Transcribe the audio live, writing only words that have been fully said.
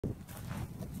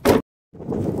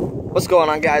What's going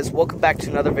on, guys? Welcome back to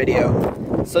another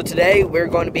video. So today we're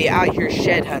going to be out here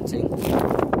shed hunting.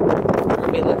 We're going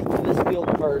to be looking for this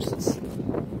field first.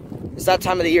 It's that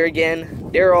time of the year again.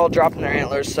 Deer are all dropping their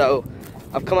antlers, so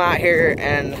I've come out here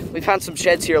and we found some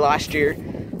sheds here last year.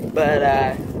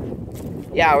 But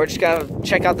yeah, we're just going to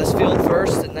check out this field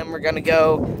first, and then we're going to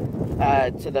go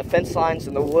to the fence lines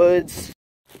in the woods.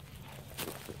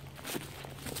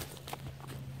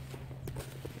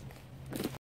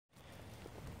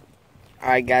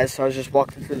 Alright guys, so I was just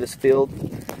walking through this field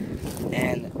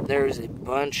and there's a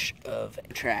bunch of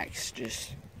tracks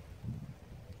just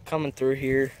coming through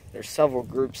here. There's several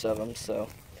groups of them, so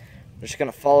we're just going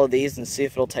to follow these and see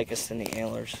if it'll take us to any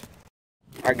antlers.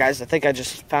 Alright guys, I think I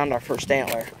just found our first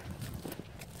antler.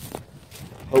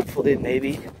 Hopefully,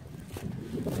 maybe.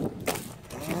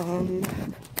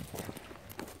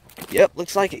 Yep,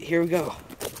 looks like it. Here we go.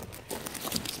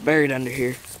 It's buried under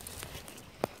here.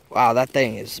 Wow, that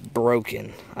thing is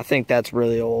broken. I think that's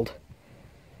really old.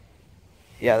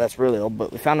 Yeah, that's really old,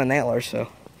 but we found an antler, so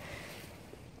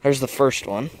there's the first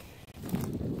one.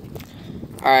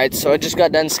 Alright, so I just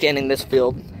got done scanning this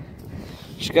field.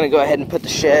 Just gonna go ahead and put the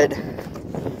shed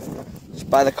just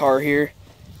by the car here.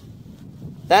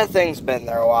 That thing's been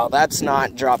there a while. That's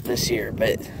not dropped this year,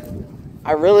 but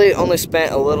I really only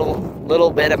spent a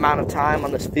little bit amount of time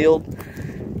on this field.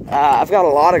 I've got a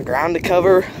lot of ground to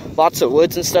cover, lots of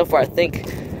woods and stuff where I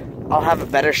think I'll have a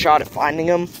better shot at finding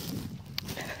them.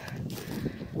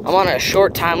 I'm on a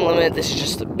short time limit. This is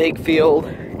just a big field,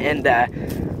 and I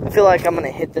feel like I'm going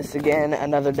to hit this again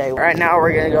another day. Right now,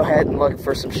 we're going to go ahead and look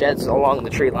for some sheds along the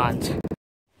tree lines.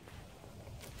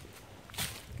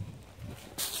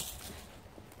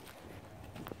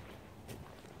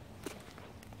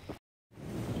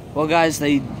 Well, guys,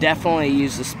 they definitely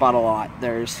use this spot a lot.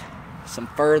 There's some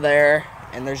fur there,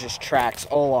 and there's just tracks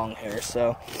all along here,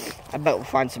 so I bet we'll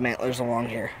find some antlers along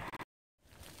here.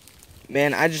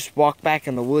 Man, I just walked back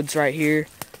in the woods right here,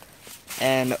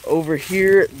 and over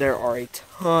here there are a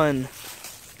ton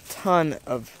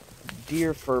of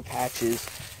deer fur patches,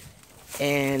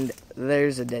 and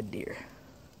there's a dead deer.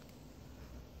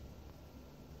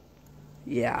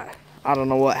 Yeah, I don't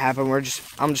know what happened.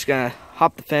 I'm just gonna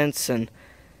hop the fence and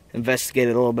investigate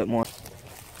it a little bit more.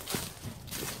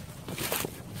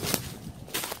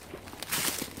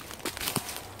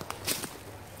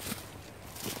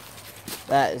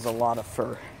 That is a lot of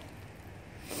fur.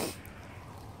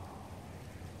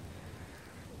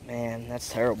 Man, that's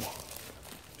terrible.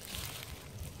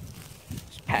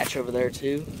 There's a patch over there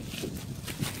too.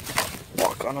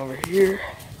 Walk on over here.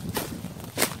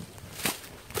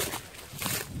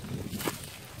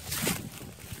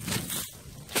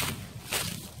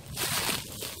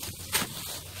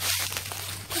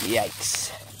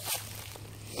 Yikes.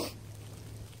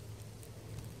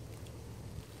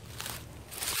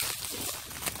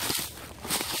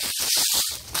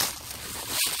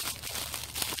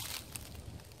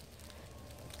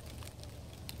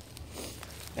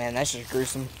 Man, that's just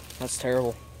gruesome. That's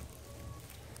terrible.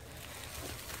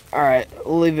 Alright,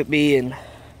 we'll leave it be and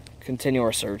continue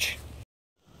our search.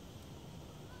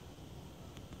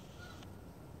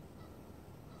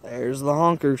 There's the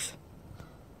honkers.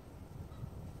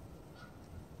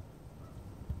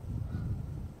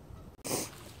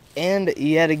 And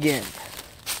yet again,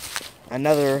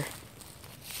 another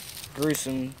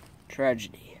gruesome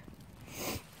tragedy.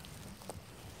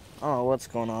 I don't know what's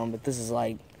going on, but this is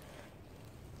like,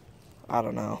 I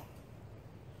don't know.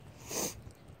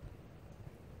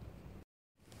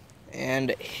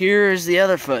 And here's the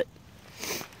other foot.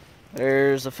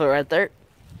 There's a foot right there.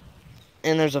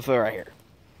 And there's a foot right here.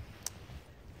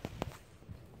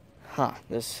 Huh,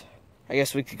 I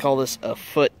guess we could call this a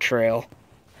foot trail.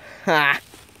 Ha!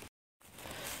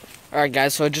 Alright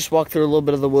guys, so I just walked through a little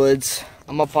bit of the woods.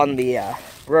 I'm up on the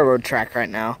railroad track right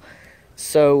now.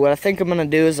 So what I think I'm going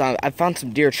to do is I found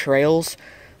some deer trails.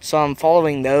 So I'm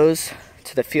following those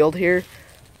to the field here.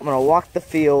 I'm going to walk the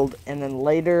field, and then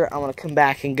later I'm going to come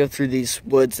back and go through these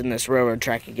woods and this railroad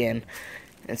track again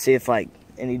and see if like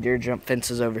any deer jumped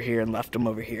fences over here and left them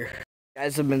over here.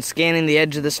 Guys, I've been scanning the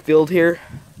edge of this field here,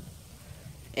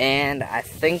 and I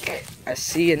think I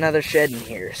see another shed in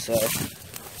here, so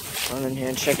run in here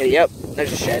and check it. Yep,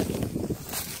 there's a shed.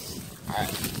 Alright,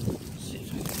 see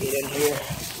if I can get in here.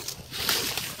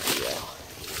 There we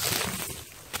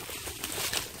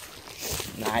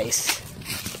go. Nice.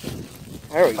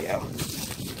 There we go.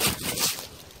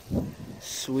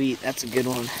 Sweet, that's a good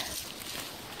one.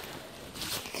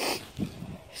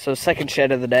 So, second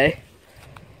shed of the day.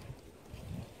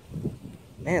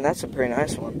 Man, that's a pretty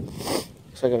nice one.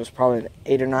 Looks like it was probably an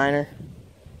 8 or 9er.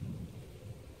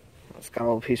 It's got a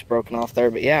little piece broken off there,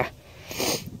 but yeah.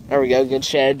 There we go, good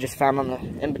shed, just found on the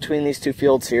in between these two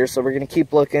fields here. So we're gonna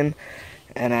keep looking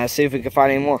and see if we can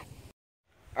find any more.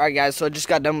 All right, guys. So I just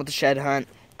got done with the shed hunt.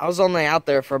 I was only out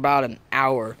there for about an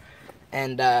hour,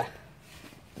 and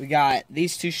we got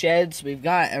these two sheds. We've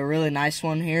got a really nice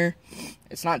one here.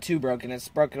 It's not too broken. It's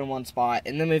broken in one spot,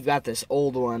 and then we've got this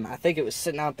old one. I think it was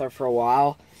sitting out there for a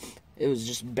while. It was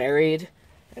just buried,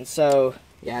 and so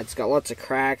yeah, it's got lots of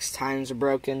cracks. Tines are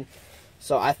broken.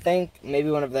 So I think maybe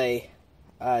when they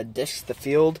disced the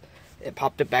field, it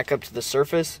popped it back up to the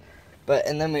surface.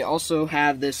 And then we also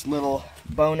have this little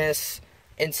bonus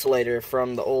insulator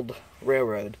from the old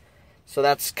railroad. So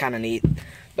that's kind of neat.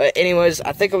 But anyways,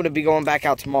 I think I'm going to be going back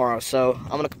out tomorrow. So I'm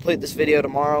going to complete this video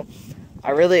tomorrow.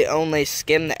 I really only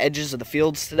skimmed the edges of the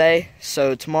fields today.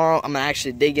 So tomorrow I'm going to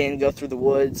actually dig in, go through the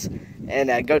woods,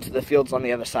 and go to the fields on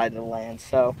the other side of the land.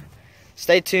 So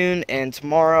stay tuned, and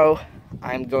tomorrow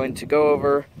I'm going to go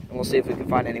over and we'll see if we can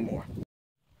find any more.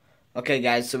 Okay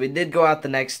guys, so we did go out the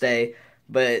next day,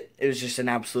 but it was just an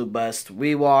absolute bust.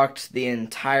 We walked the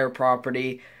entire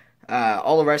property,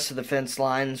 all the rest of the fence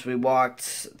lines. We walked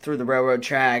through the railroad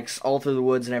tracks, all through the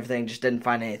woods and everything, just didn't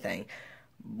find anything.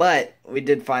 But we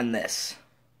did find this.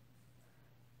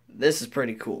 This is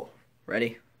pretty cool.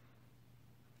 Ready?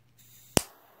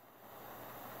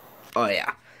 Oh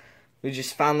yeah. We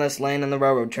just found this laying on the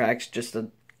railroad tracks, just a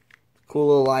cool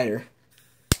little lighter.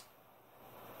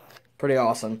 Pretty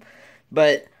awesome.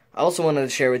 But I also wanted to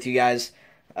share with you guys,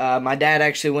 my dad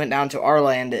actually went down to our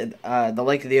land at the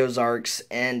Lake of the Ozarks,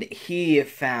 and he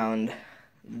found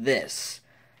this.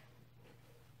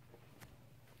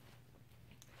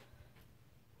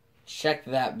 Check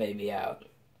that baby out.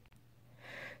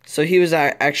 So he was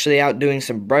actually out doing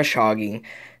some brush hogging,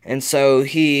 and so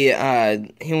he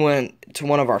went to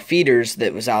one of our feeders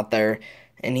that was out there,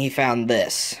 and he found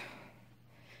this.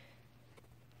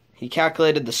 He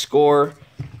calculated the score.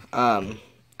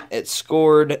 It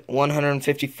scored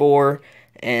 154,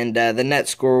 and the net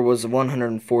score was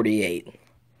 148.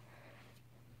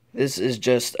 This is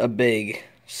just a big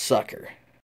sucker.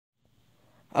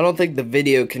 I don't think the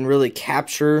video can really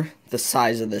capture the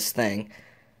size of this thing.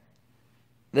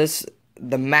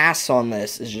 The mass on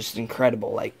this is just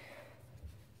incredible. Like,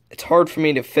 it's hard for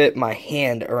me to fit my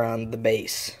hand around the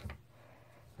base.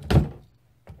 And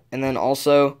then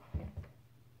also,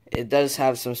 it does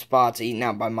have some spots eaten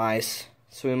out by mice,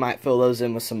 so we might fill those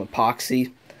in with some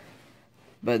epoxy.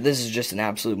 But this is just an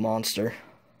absolute monster.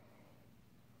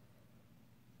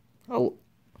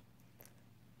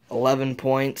 11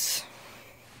 points.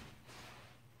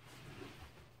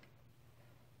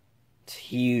 It's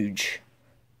huge.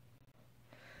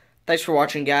 Thanks for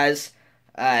watching, guys.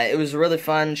 It was a really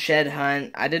fun shed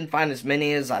hunt. I didn't find as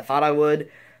many as I thought I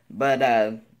would,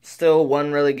 but still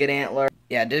one really good antler.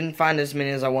 Yeah, I didn't find as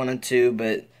many as I wanted to,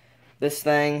 but this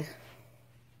thing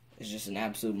is just an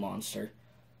absolute monster.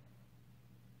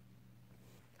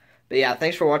 But yeah,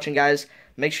 thanks for watching, guys.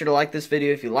 Make sure to like this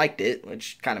video if you liked it,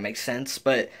 which kind of makes sense.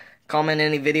 But comment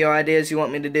any video ideas you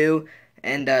want me to do,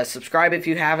 and subscribe if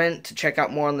you haven't to check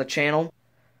out more on the channel.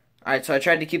 Alright, so I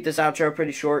tried to keep this outro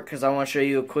pretty short because I want to show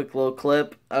you a quick little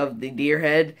clip of the deer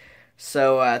head.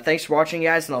 So thanks for watching,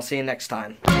 guys, and I'll see you next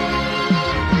time.